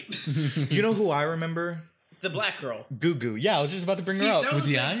night. You know who I remember? The black girl. Goo. Yeah, I was just about to bring her up. With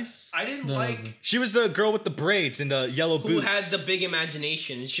the eyes? I didn't like... She was the girl with the braids and the yellow boots. Who had the big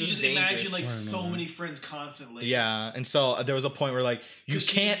imagination. She was just imagined like so many friends constantly. Yeah, and so there was a point where like, you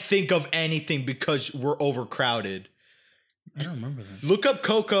can't think of anything because we're overcrowded. I don't remember that. Look up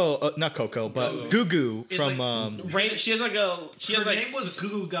Coco, not Coco, but Goo from... Like, she has like a... Her name was Goo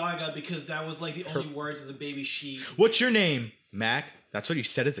Goo Gaga because that was like the only words as a baby sheep. What's your name? Mac? That's what you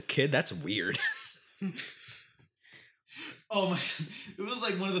said as a kid? That's weird. Oh my! It was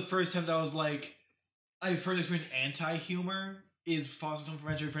like one of the first times I was like, I first experienced anti-humor is Foster's Home for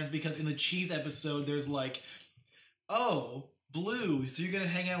Imaginary Friends, because in the Cheese episode, there's like, oh, Blue, so you're gonna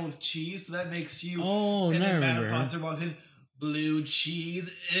hang out with Cheese, so that makes you. Oh, and no, then I Madame remember. Foster walked in, Blue Cheese.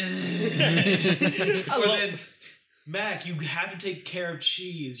 Mac, you have to take care of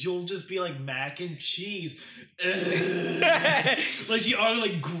cheese. You'll just be like mac and cheese. Like she already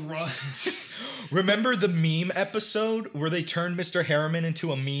like grunts. Remember the meme episode where they turned Mr. Harriman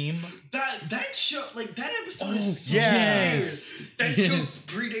into a meme? That show, like that episode is so yes. That show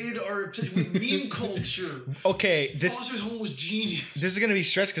predated our obsession with meme culture. Okay, Foster's Home was genius. This is gonna be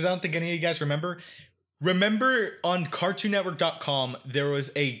stretched because I don't think any of you guys remember. Remember on CartoonNetwork.com there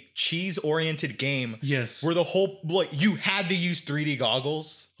was a cheese-oriented game. Yes. Where the whole like you had to use 3D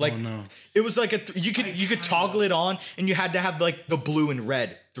goggles. Like it was like you could toggle it on and you had to have like the blue and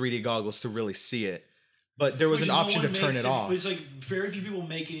red 3D goggles to really see it. But there was an option to turn it off. It's like very few people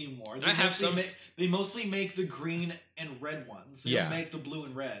make it anymore. They mostly make the green and red ones. They don't make the blue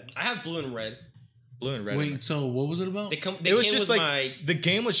and red. I have blue and red. Blue and red. Wait, so what was it about? It was just like the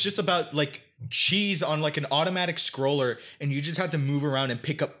game was just about like cheese on like an automatic scroller, and you just had to move around and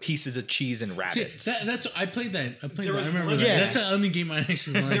pick up pieces of cheese and rabbits. See, I played that. I remember that. Yeah. That's the only game I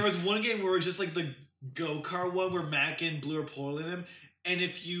actually liked. There was one game where it was just like the go-kart one where Mac and Blue are pulling him, and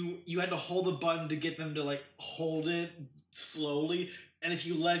if you had to hold the button to get them to like hold it slowly, and if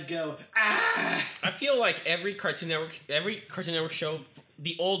you let go, I feel like every Cartoon Network show,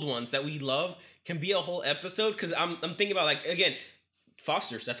 the old ones that we love, can be a whole episode. Because I'm thinking about like again.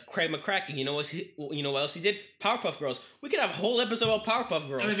 Foster's, that's Craig McCracken. You know what else he did? Powerpuff Girls. We could have a whole episode about Powerpuff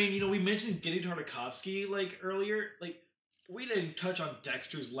Girls. I mean, we mentioned Getty Tartakovsky like earlier. Like we didn't touch on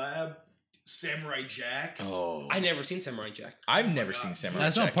Dexter's Lab, Samurai Jack. Oh, I never seen Samurai Jack. I've never seen Samurai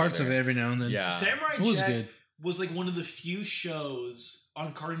Jack. I saw parts of it every now and then. Yeah, Samurai Jack was like one of the few shows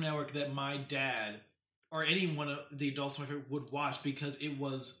on Cartoon Network that my dad or any one of the adults in my family would watch because it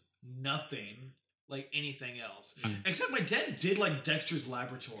was nothing like anything else. Except my dad did like Dexter's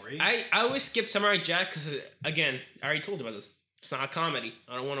Laboratory. I always skip Samurai Jack because, again, I already told you about this. It's not a comedy.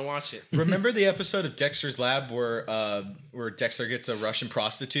 I don't want to watch it. Remember the episode of Dexter's Lab where Dexter gets a Russian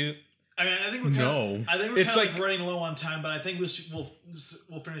prostitute? I mean, I think we're kind of like running low on time, but I think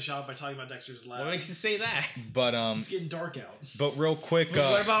we'll finish out by talking about Dexter's Lab. What makes you say that? But it's getting dark out. But real quick,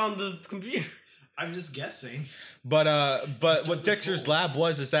 what about on the computer? I'm just guessing. But what Dexter's Lab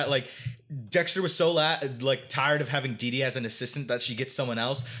is that like Dexter was so tired of having Dee Dee as an assistant that she gets someone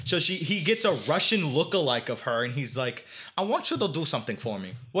else. So he gets a Russian lookalike of her, and he's like, "I want you to do something for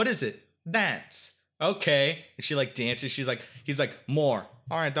me. What is it? Dance." Okay. And she like dances. He's like, "More.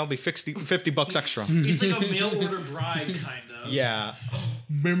 All right, that'll be $50 extra." It's like a mail order bride kind of. Yeah.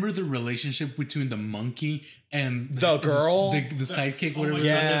 Remember the relationship between the monkey and the girl, the sidekick, whatever.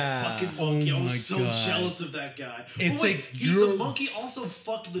 Yeah, fucking monkey. Oh I was so God. jealous of that guy. It's the monkey also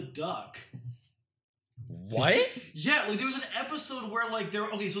fucked the duck. What? Yeah, like there was an episode where like there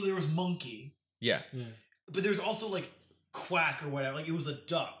was monkey. Yeah. But there was also like Quack or whatever. Like it was a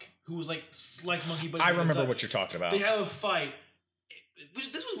duck who was like monkey. But I remember what you're talking about. They have a fight.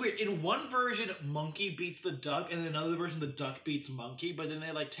 This was weird. In one version, monkey beats the duck, and in another version, the duck beats monkey. But then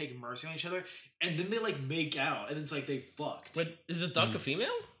they like take mercy on each other, and then they like make out, and it's like they fucked. But is the duck a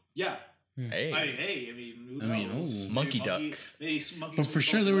female? Yeah. Hey. Who knows? Monkey duck. But for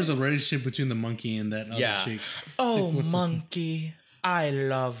sure, there was a relationship between the monkey and that other chick. Oh, like, monkey, I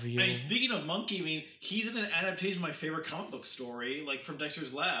love you. I mean, speaking of monkey, I mean, he's in an adaptation of my favorite comic book story, like from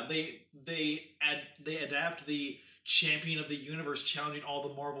Dexter's Lab. They adapt the Champion of the Universe challenging all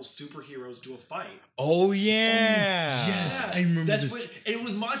the Marvel superheroes to a fight. Oh yeah, yes, I remember this. It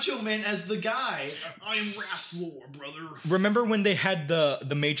was Macho Man as the guy. I'm Rasslor, brother. Remember when they had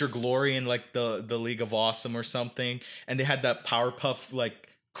the Major Glory in like the League of Awesome or something, and they had that Powerpuff like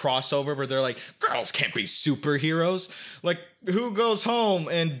crossover where they're like, girls can't be superheroes. Like, who goes home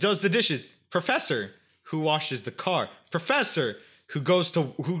and does the dishes? Professor. Who washes the car? Professor. Who goes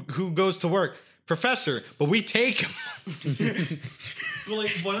to work? Professor, but we take him. But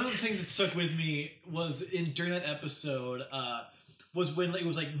like one of the things that stuck with me was during that episode was when it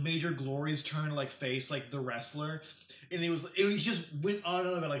was like Major Glory's turn to like face like the wrestler, and he just went on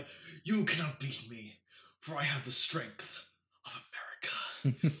and on about like, you cannot beat me, for I have the strength of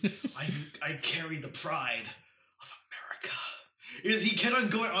America. I carry the pride of America. He kept on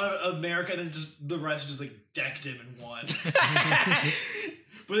going on about America, and then just the rest just like decked him and won.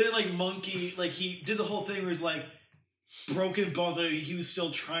 But then, like, Monkey, like, he did the whole thing where he's, like, broken bones, but he was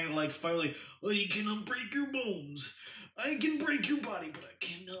still trying to, like, fight, like, well, you cannot break your bones. I can break your body, but I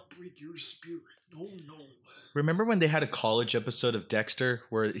cannot break your spirit. No, no. Remember when they had a college episode of Dexter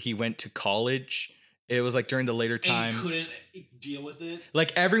where he went to college? It was, like, during the later time. And he couldn't deal with it.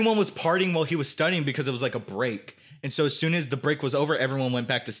 Like, everyone was partying while he was studying because it was, like, a break. And so as soon as the break was over, everyone went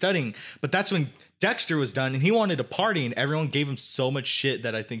back to studying. But that's when Dexter was done, and he wanted to party, and everyone gave him so much shit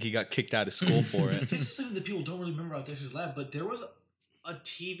that I think he got kicked out of school for it. This is something that people don't really remember about Dexter's Lab, but there was a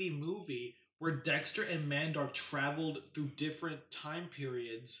TV movie where Dexter and Mandark traveled through different time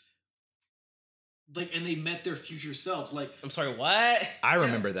periods. Like, and they met their future selves. Like, I'm sorry, what? I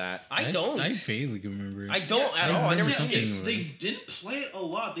remember that. I don't. I vaguely remember it. I don't at all. I never seen it. They didn't play it a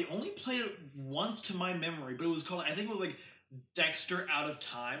lot. They only played it once to my memory, but it was called, I think it was like Dexter Out of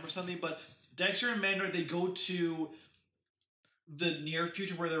Time or something. But Dexter and Mandark, they go to the near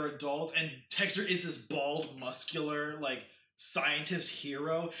future where they're adults, and Dexter is this bald, muscular, like, scientist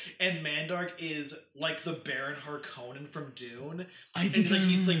hero, and Mandark is like the Baron Harkonnen from Dune. And like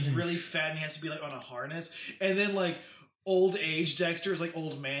he's like really fat and he has to be like on a harness. And then like old age Dexter is like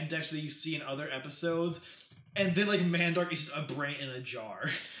old man Dexter that you see in other episodes. And then like Mandark is just a brain in a jar.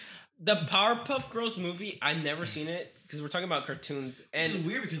 The Powerpuff Girls movie, I've never seen it because we're talking about cartoons. And it's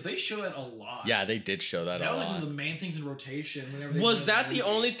weird because they show that a lot. Yeah, they did show that a lot. That was like one of the main things in rotation. Whenever was that the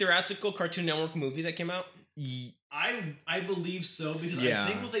only theatrical Cartoon Network movie that came out? I believe so because I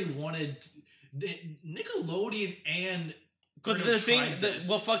think what they wanted, Nickelodeon and but the thing that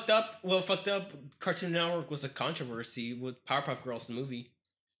what fucked up Cartoon Network was the controversy with Powerpuff Girls the movie.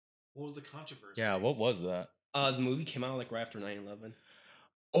 What was the controversy? Yeah, what was that? The movie came out like right after 9/11.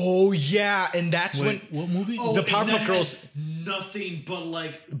 Oh yeah, and that's when what movie? Oh, the Powerpuff Girls, nothing but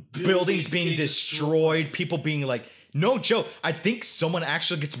like buildings being destroyed, people being like, no joke. I think someone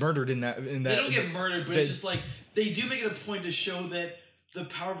actually gets murdered in that. They don't get murdered, but it's just like they do make it a point to show that the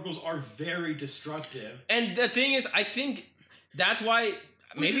Powerpuff Girls are very destructive. And the thing is, I think that's why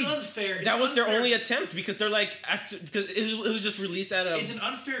maybe unfair. That was their only attempt because they're like because it was just released at a. It's an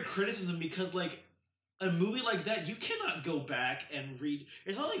unfair criticism because like a movie like that you cannot go back and read.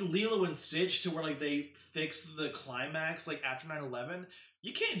 It's not like Lilo and Stitch to where like they fixed the climax like after 9/11.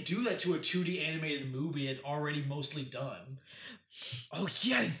 You can't do that to a 2D animated movie that's already mostly done. Oh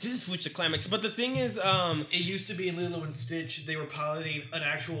yeah, it did switch the climax. But the thing is, it used to be in Lilo and Stitch, they were piloting an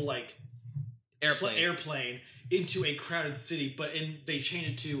actual like airplane into a crowded city, but they changed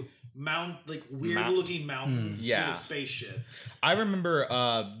it to weird looking mountains with a spaceship. I remember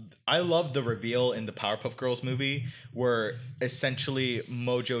I loved the reveal in the Powerpuff Girls movie where essentially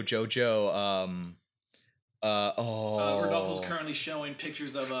Mojo Jojo Rodolfo's currently showing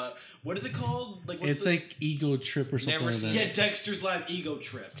pictures of what is it called? Like it's like Ego Trip or something like that. Yeah, Dexter's Lab Ego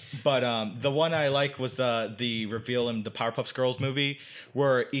Trip. But the one I like was the reveal in the Powerpuff Girls movie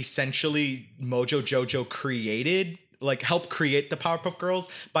where essentially Mojo Jojo helped create the Powerpuff Girls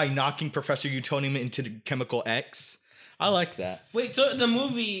by knocking Professor Utonium into the Chemical X. I like that. Wait, so the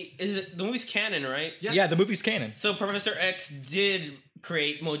movie's canon, right? Yeah, the movie's canon. So Professor X did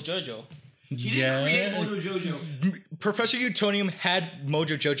create Mojojo. He didn't create Mojo Jojo. Professor Utonium had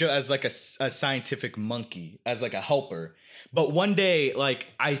Mojo Jojo as like a scientific monkey, as like a helper. But one day,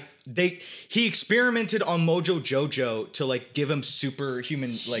 he experimented on Mojo Jojo to like give him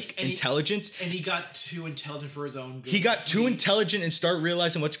superhuman intelligence. And he got too intelligent for his own good. He got too intelligent and started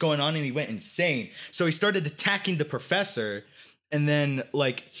realizing what's going on, and he went insane. So he started attacking the professor. And then,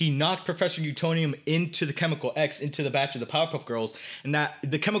 he knocked Professor Utonium into the Chemical X, into the batch of the Powerpuff Girls. And that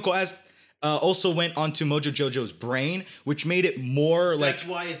the Chemical X also went onto Mojo Jojo's brain, which made it more that's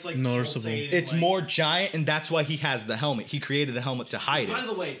why it's noticeable. It's more giant, and that's why he has the helmet. He created the helmet to hide it. By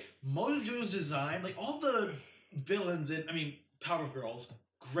the way, Mojo Jojo's design, all the villains Powerpuff Girls,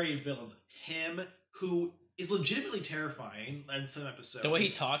 great villains. Him, who is legitimately terrifying in some episodes. The way he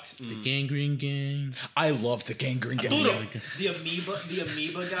talks. The Gangrene Gang. I love the Gangrene Gang. The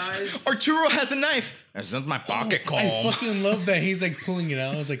amoeba guys. Arturo has a knife. That's not my pocket comb. I fucking love that. He's pulling it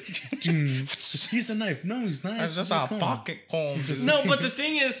out. I was like, he's a knife. No, he's not. That's just a pocket comb. No, but the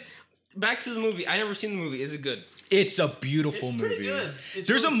thing is, back to the movie. I never seen the movie. Is it good? It's a beautiful movie. Pretty good.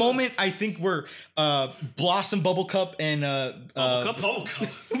 There's a moment I think where Blossom, Bubblecup, and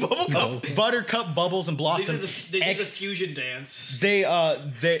Buttercup, Bubbles, and Blossom. They did the fusion dance. They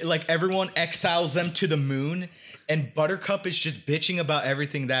everyone exiles them to the moon, and Buttercup is just bitching about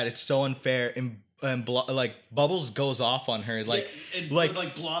everything that it's so unfair, and Bubbles goes off on her,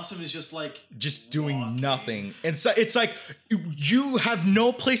 Blossom is just doing nothing. And so it's like you have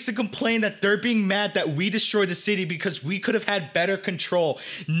no place to complain that they're being mad that we destroyed the city because we could have had better control.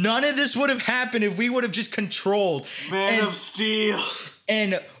 None of this would have happened if we would have just controlled. Man of Steel.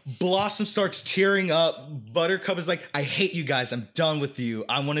 And Blossom starts tearing up. Buttercup is like, I hate you guys. I'm done with you.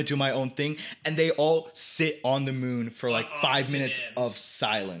 I want to do my own thing. And they all sit on the moon for 5 minutes of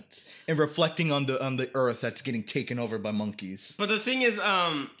silence and reflecting on the earth that's getting taken over by monkeys. But the thing is,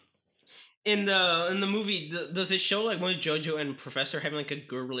 in the movie, does it show like when JoJo and Professor having like a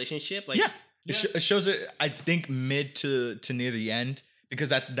good relationship? Like, it shows it. I think mid to near the end. Because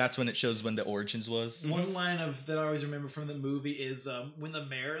that's when it shows when the origins was. One line that I always remember from the movie is when the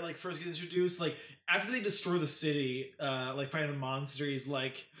mayor like first gets introduced, like after they destroy the city, like fighting a monster, he's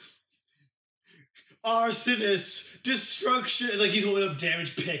like arsonist, destruction. Like he's holding up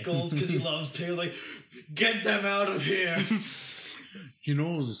damaged pickles because he loves pickles. Like, get them out of here. You know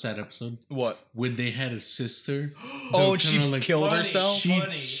what was a sad episode? What? When they had a sister. Oh, and she killed Bunny, herself?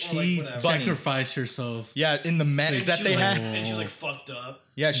 She sacrificed herself. Yeah, in the mech that they had. And she was like fucked up.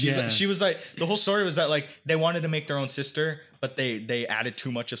 Yeah, she was like, the whole story was that like they wanted to make their own sister, but they added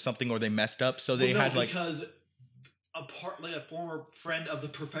too much of something or they messed up. So they had like. Because a former friend of the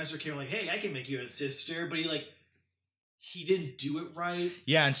professor came like, hey, I can make you a sister. But he didn't do it right.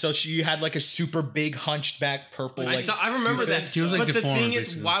 Yeah, and so she had like a super big hunched back purple. I remember that. She was like but the thing is,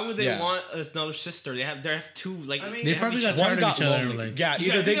 basically. why would they want another sister? They have two. Like, I mean, they probably got tired of each other. Like,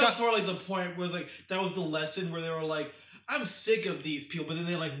 either they got sort of like the point was like that was the lesson where they were like, I'm sick of these people, but then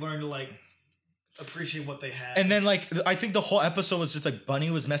they like learned to like appreciate what they had. And then like I think the whole episode was just like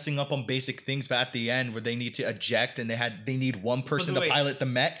Bunny was messing up on basic things, but at the end where they need to eject and they need one person to pilot the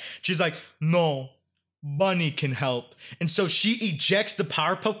mech, she's like, no. Bunny can help, and so she ejects the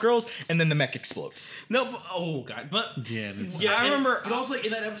Powerpuff Girls, and then the mech explodes. No, but, oh god, but I remember. But also, like,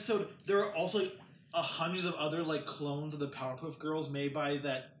 in that episode, there are also like, hundreds of other like clones of the Powerpuff Girls made by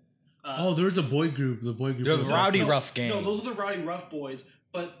that. There was a boy group. The boy group. They're the Rowdy Rough gang. No, those are the Rowdy Rough boys.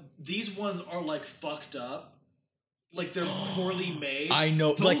 But these ones are like fucked up, like they're poorly made. I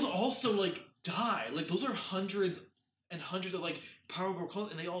know. Those like, also like die. Like those are hundreds and hundreds of like Power Girl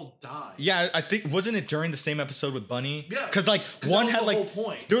clones, and they all die. Yeah, I think wasn't it during the same episode with Bunny? Yeah, because like one had like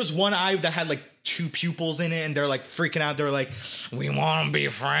point. There was one eye that had like two pupils in it, and they're like freaking out. They're like, "We want to be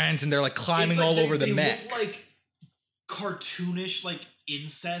friends," and they're like climbing all over the mech. Look like cartoonish, like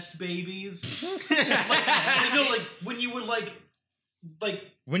incest babies. like when you would like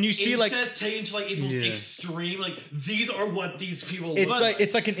when you see incest taken to like its most extreme, like these are what these people.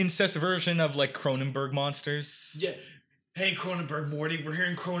 It's like an incest version of like Cronenberg monsters. Yeah. Hey Cronenberg, Morty, we're here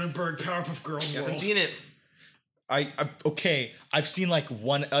in Cronenberg Powerpuff Girls world. I haven't seen it. I've seen like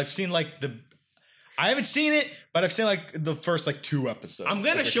one. I haven't seen it, but I've seen like the first like 2 episodes. I'm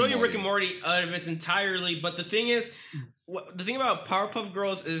gonna show you Rick and Morty of it entirely, but the thing is, the thing about Powerpuff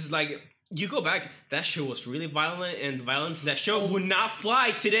Girls is like you go back, that show was really violent, and the violence in that show would not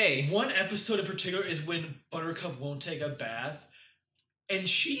fly today. One episode in particular is when Buttercup won't take a bath, and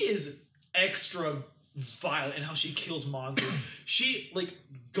she is extra violent in how she kills monsters. She like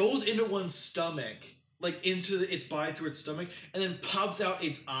goes into one's stomach, like into its body through its stomach, and then pops out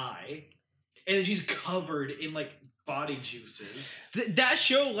its eye, and then she's covered in like body juices. That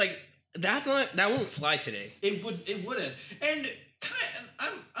show, like that won't fly today. It wouldn't. And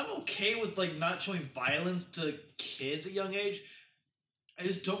I'm okay with like not showing violence to kids at a young age. I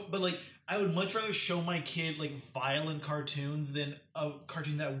just don't. But like, I would much rather show my kid like violent cartoons than a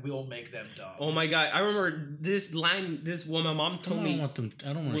cartoon that will make them dumb. Oh my god! I remember this line. This one my mom told me. I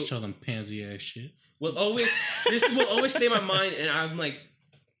don't want to show them pansy ass shit. This will always stay in my mind, and I'm like,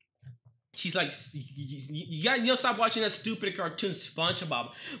 she's like, you gotta stop watching that stupid cartoon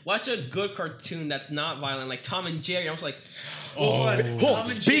SpongeBob. Watch a good cartoon that's not violent, like Tom and Jerry. I was like,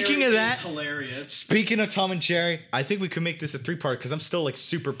 speaking of that, hilarious. Speaking of Tom and Jerry, I think we could make this a 3-part because I'm still like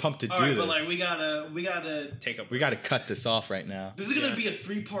super pumped to do this. But like we gotta take up. We gotta cut this off right now. This is gonna be a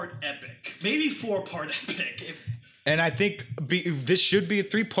 3-part epic, maybe 4-part epic. And I think this should be a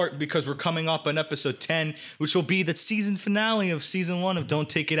 3-part because we're coming up on episode 10, which will be the season finale of season 1 of Don't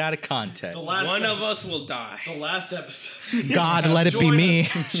Take It Out of Context. One of us will die. The last episode. God, let it be me.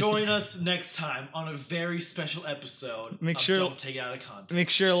 Join us next time on a very special episode. Don't Take It Out of Context. Make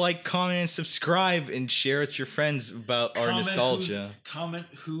sure to like, comment, and subscribe, and share with your friends about our nostalgia. Comment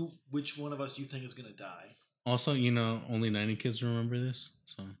which one of us you think is gonna die. Also, only 90 kids remember this.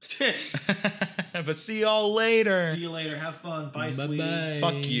 So, but see y'all later. See you later. Have fun. Bye, sweetie. Bye.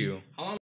 Fuck you.